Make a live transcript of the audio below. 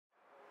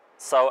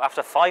So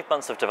after 5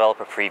 months of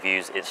developer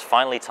previews, it's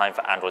finally time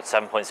for Android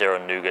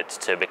 7.0 Nougat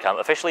to become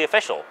officially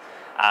official.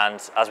 And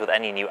as with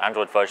any new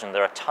Android version,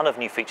 there are a ton of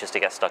new features to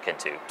get stuck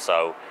into.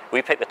 So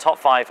we picked the top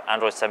 5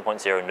 Android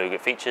 7.0 Nougat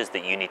features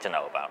that you need to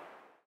know about.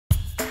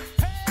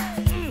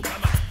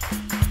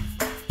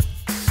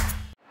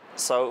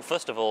 So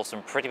first of all,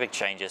 some pretty big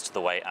changes to the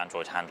way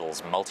Android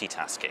handles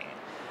multitasking.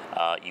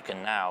 You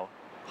can now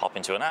hop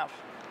into an app,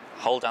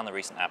 hold down the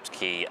recent apps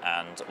key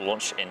and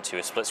launch into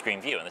a split screen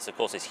view. And this of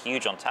course is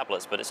huge on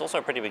tablets, but it's also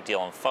a pretty big deal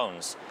on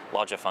phones,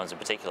 larger phones in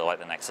particular like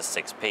the Nexus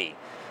 6P.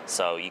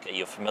 So you get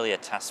your familiar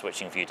task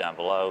switching view down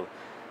below,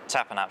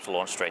 tap an app to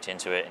launch straight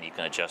into it, and you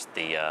can adjust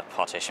the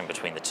partition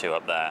between the two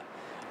up there.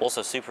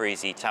 Also super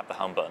easy, tap the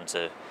home button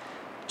to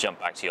jump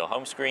back to your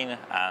home screen,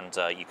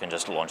 and you can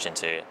just launch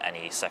into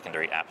any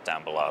secondary app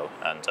down below.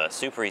 And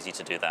super easy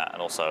to do that,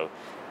 and also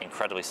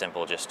incredibly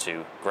simple just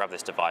to grab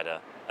this divider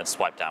and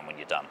swipe down when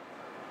you're done.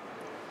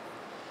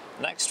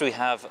 Next, we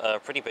have a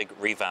pretty big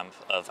revamp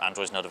of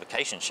Android's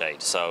notification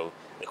shade. So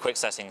the quick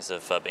settings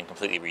have been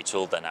completely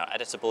retooled. They're now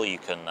editable. You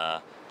can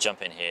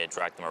jump in here,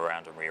 drag them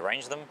around and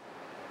rearrange them.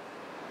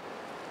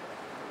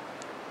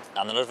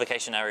 And the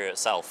notification area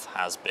itself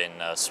has been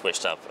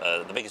switched up.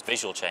 The biggest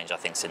visual change, I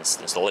think,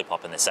 since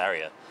Lollipop in this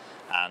area.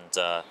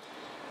 And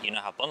you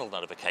now have bundled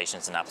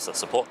notifications and apps that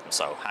support them.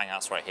 So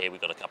Hangouts right here,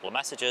 we've got a couple of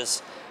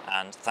messages.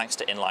 And thanks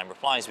to inline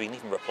replies, we can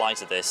even reply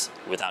to this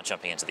without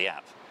jumping into the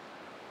app.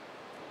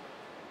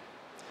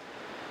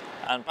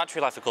 And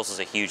battery life, of course, is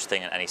a huge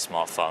thing in any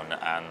smartphone,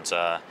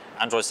 and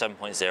Android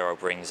 7.0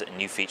 brings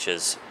new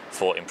features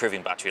for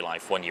improving battery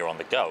life when you're on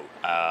the go.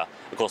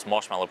 Of course,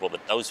 Marshmallow brought the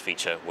Doze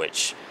feature,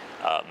 which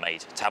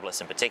made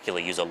tablets in particular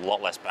use a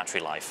lot less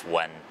battery life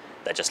when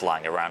they're just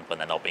lying around, when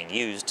they're not being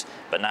used.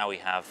 But now we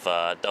have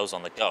Doze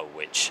on the go,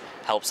 which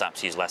helps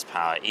apps use less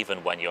power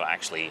even when you're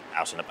actually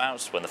out and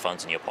about, when the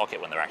phone's in your pocket,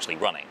 when they're actually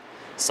running.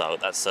 So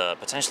that's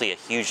potentially a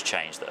huge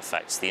change that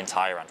affects the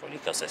entire Android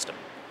ecosystem.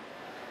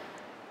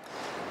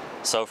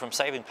 So from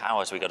saving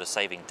power, we go to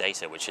saving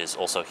data, which is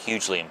also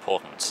hugely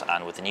important.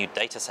 And with the new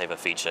data saver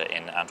feature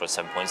in Android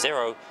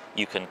 7.0,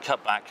 you can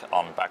cut back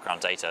on background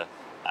data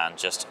and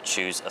just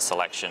choose a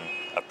selection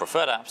of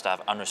preferred apps to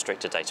have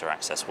unrestricted data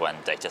access when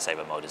data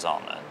saver mode is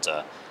on.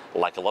 And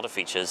like a lot of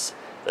features,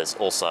 there's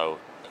also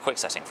a quick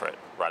setting for it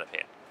right up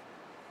here.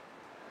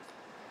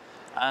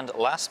 And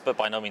last but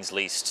by no means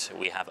least,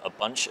 we have a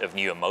bunch of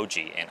new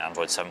emoji in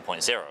Android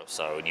 7.0.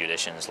 So new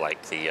additions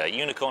like the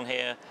unicorn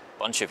here,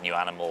 bunch of new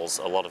animals,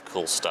 a lot of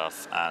cool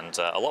stuff, and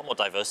a lot more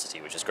diversity,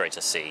 which is great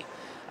to see.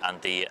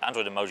 And the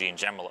Android emoji in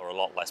general are a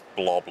lot less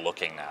blob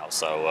looking now.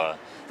 So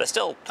they're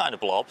still kind of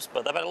blobs,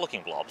 but they're better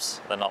looking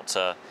blobs. They're not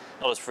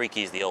as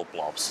freaky as the old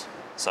blobs.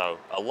 So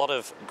a lot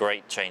of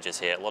great changes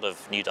here, a lot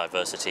of new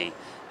diversity,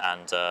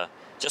 and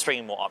just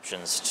bringing more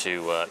options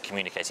to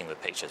communicating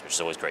with pictures, which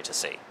is always great to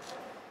see.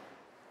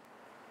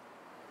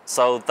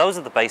 So those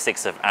are the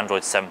basics of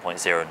Android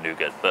 7.0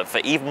 Nougat, but for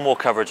even more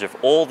coverage of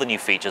all the new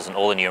features and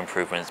all the new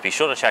improvements, be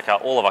sure to check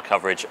out all of our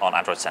coverage on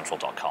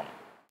AndroidCentral.com.